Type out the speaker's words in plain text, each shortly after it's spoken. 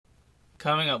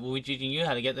Coming up, we'll be teaching you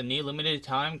how to get the new limited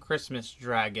time Christmas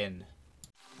dragon.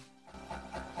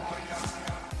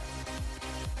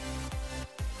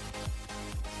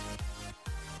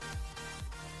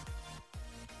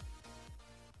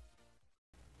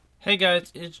 Hey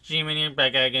guys, it's G-Man here,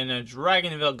 back again in a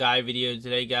Dragonvale guide video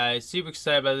today, guys. Super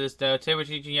excited about this though. Today we're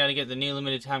teaching you how to get the new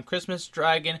limited time Christmas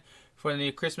dragon for the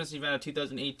new Christmas event of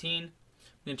 2018. I'm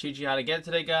going to teach you how to get it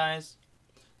today, guys.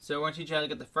 So we're going to teach you how to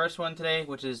get the first one today,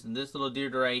 which is this little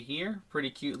dude right here. Pretty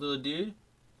cute little dude.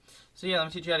 So yeah, let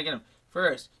me teach you how to get him.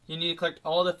 First, you need to collect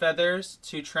all the feathers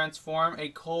to transform a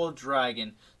cold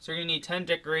dragon. So you're going to need 10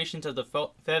 decorations of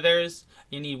the feathers.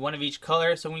 You need one of each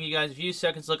color. So when you guys, a few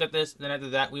seconds, look at this. Then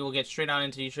after that, we will get straight on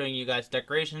into showing you guys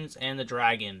decorations and the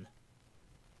dragon.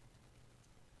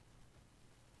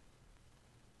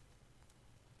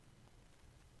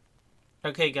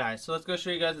 Okay guys, so let's go show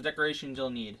you guys the decorations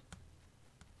you'll need.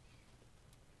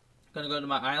 I'm going to go to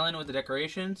my island with the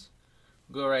decorations.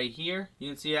 Go right here. You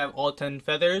can see I have all 10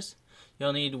 feathers.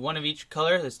 You'll need one of each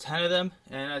color. There's 10 of them.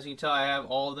 And as you can tell, I have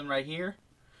all of them right here.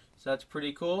 So that's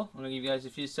pretty cool. I'm going to give you guys a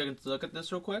few seconds to look at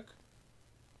this real quick.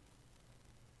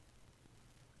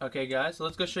 Okay guys, so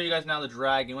let's go show you guys now the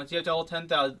dragon. Once you have all 10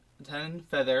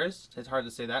 feathers, it's hard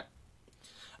to say that.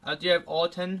 After you have all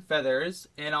 10 feathers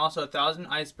and also 1,000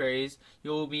 ice berries,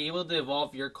 you will be able to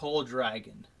evolve your cold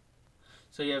dragon.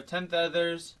 So you have 10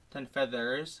 feathers,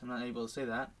 I'm not able to say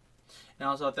that. And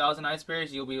also 1,000 ice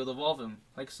berries, you'll be able to evolve him,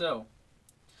 like so.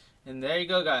 And there you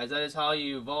go guys, that is how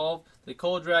you evolve the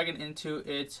cold dragon into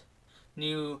its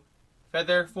new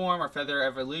feather form, or feather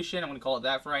evolution. I'm going to call it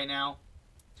that for right now.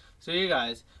 So you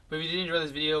guys, but if you did enjoy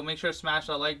this video, make sure to smash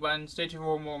that like button. Stay tuned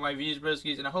for more of my videos,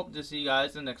 broskies, and I hope to see you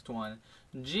guys in the next one.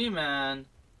 G-Man,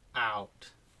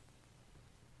 out.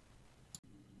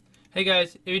 Hey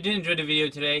guys, if you did enjoy the video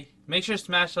today, make sure to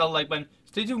smash that like button.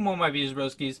 Stay tuned for more of my videos,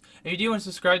 broskies. If you do want to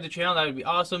subscribe to the channel, that would be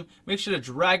awesome. Make sure to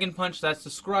dragon punch that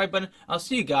subscribe button. I'll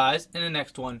see you guys in the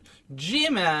next one.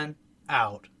 G-Man,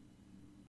 out.